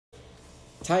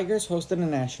Tigers hosted the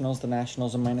Nationals. The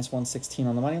Nationals are -116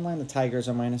 on the money line. The Tigers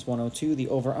are -102. The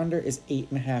over-under is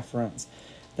 8.5 runs.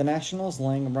 The Nationals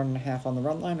laying a run and a half on the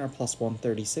run line are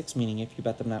 +136, meaning if you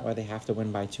bet them that way, they have to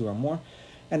win by 2 or more.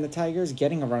 And the Tigers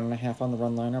getting a run and a half on the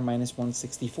run line are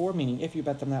 -164, meaning if you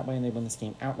bet them that way and they win this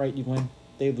game outright, you win.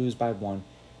 They lose by 1,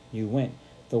 you win.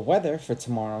 The weather for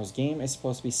tomorrow's game is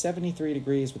supposed to be 73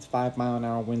 degrees with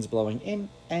 5-mile-an-hour winds blowing in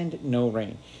and no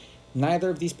rain. Neither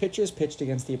of these pitchers pitched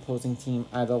against the opposing team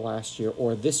either last year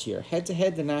or this year.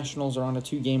 Head-to-head, the Nationals are on a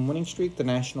 2-game winning streak. The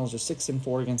Nationals are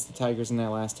 6-4 against the Tigers in their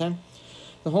last 10.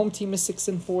 The home team is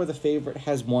 6-4. The favorite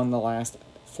has won the last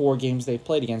 4 games they've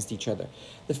played against each other.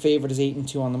 The favorite is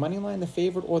 8-2 on the money line. The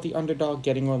favorite or the underdog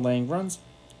getting or laying runs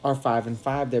are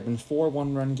 5-5. There have been 4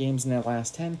 one-run games in their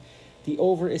last 10. The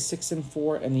over is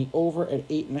 6-4, and the over at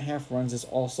 8.5 runs is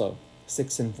also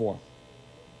 6-4.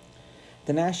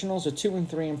 The Nationals are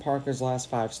 2-3 in Parker's last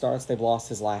 5 starts. They've lost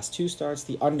his last 2 starts.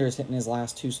 The under is hitting his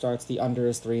last 2 starts. The under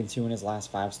is 3-2 in his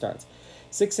last 5 starts.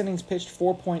 6 innings pitched,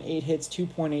 4.8 hits,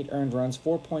 2.8 earned runs,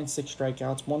 4.6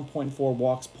 strikeouts, 1.4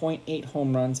 walks, 0.8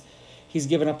 home runs. He's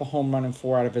given up a home run in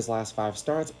 4 out of his last 5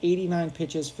 starts. 89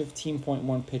 pitches,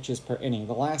 15.1 pitches per inning.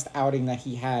 The last outing that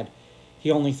he had, he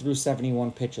only threw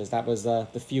 71 pitches. That was the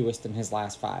fewest in his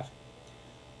last 5.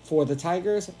 For the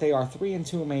Tigers, they are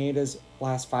 3-2 in Maeda's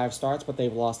last 5 starts, but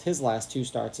they've lost his last 2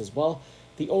 starts as well.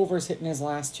 The over is hitting his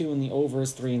last 2, and the over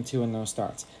is 3-2 in those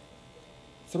starts.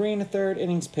 3 1/3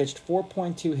 innings pitched,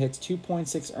 4.2 hits,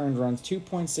 2.6 earned runs,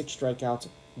 2.6 strikeouts,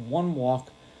 1 walk,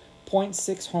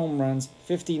 0.6 home runs,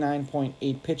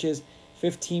 59.8 pitches,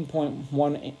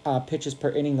 15.1 pitches per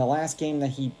inning. The last game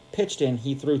that he pitched in,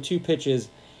 he threw 2 pitches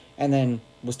and then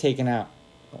was taken out.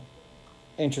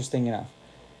 Interesting enough.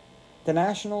 The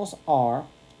Nationals are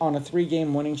on a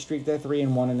 3-game winning streak. They're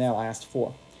 3-1 in their last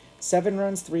 4. 7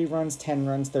 runs, 3 runs, 10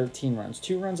 runs, 13 runs.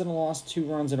 2 runs and a loss, 2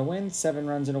 runs and a win, 7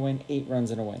 runs and a win, 8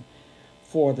 runs and a win.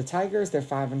 For the Tigers, they're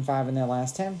 5-5 in their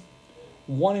last 10.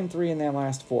 1-3 in their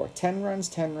last 4. 10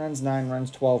 runs, 9 runs,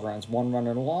 12 runs. 1 run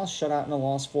and a loss, shutout and a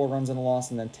loss, 4 runs and a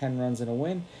loss, and then 10 runs and a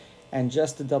win. And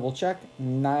just to double check,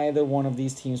 neither one of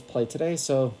these teams play today,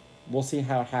 so we'll see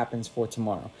how it happens for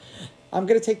tomorrow. I'm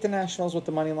going to take the Nationals with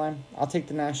the money line. I'll take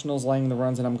the Nationals laying the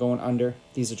runs, and I'm going under.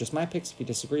 These are just my picks. If you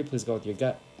disagree, please go with your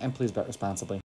gut, and please bet responsibly.